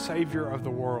you are the Savior of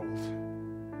the world,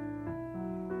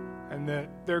 and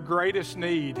that their greatest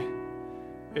need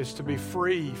is to be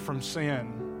free from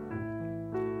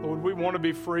sin. Lord, we want to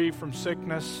be free from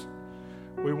sickness.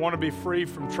 We want to be free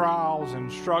from trials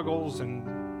and struggles and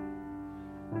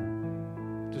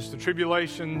just the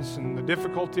tribulations and the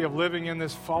difficulty of living in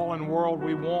this fallen world.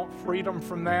 We want freedom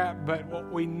from that, but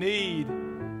what we need,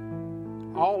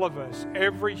 all of us,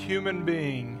 every human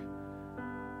being,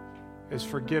 is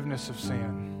forgiveness of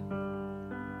sin.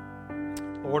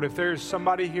 Lord, if there's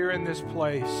somebody here in this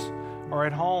place or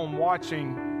at home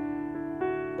watching,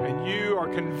 and you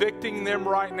are convicting them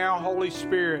right now, Holy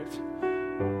Spirit,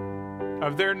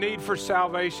 of their need for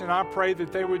salvation, I pray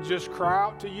that they would just cry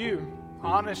out to you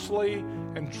honestly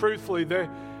and truthfully. There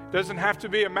doesn't have to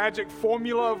be a magic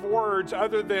formula of words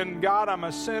other than, God, I'm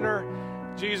a sinner.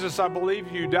 Jesus, I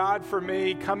believe you died for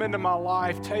me. Come into my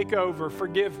life. Take over.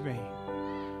 Forgive me.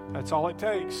 That's all it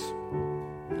takes.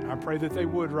 And I pray that they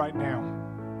would right now.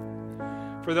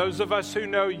 For those of us who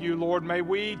know you, Lord, may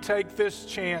we take this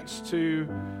chance to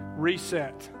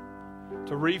reset,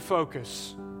 to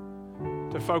refocus,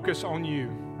 to focus on you.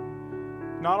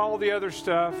 Not all the other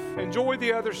stuff. Enjoy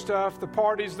the other stuff, the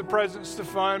parties, the presents, the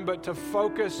fun, but to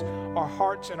focus our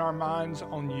hearts and our minds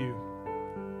on you.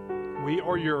 We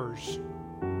are yours.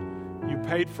 You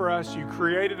paid for us, you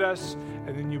created us,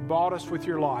 and then you bought us with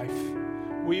your life.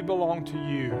 We belong to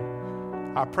you.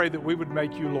 I pray that we would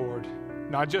make you Lord,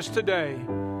 not just today,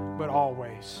 but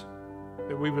always.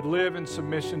 That we would live in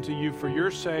submission to you for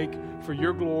your sake, for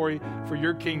your glory, for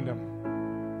your kingdom.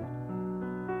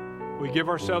 We give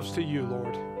ourselves to you,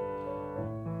 Lord,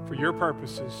 for your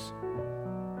purposes,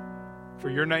 for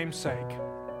your name's sake.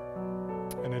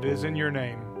 And it is in your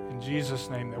name, in Jesus'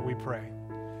 name, that we pray.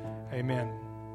 Amen.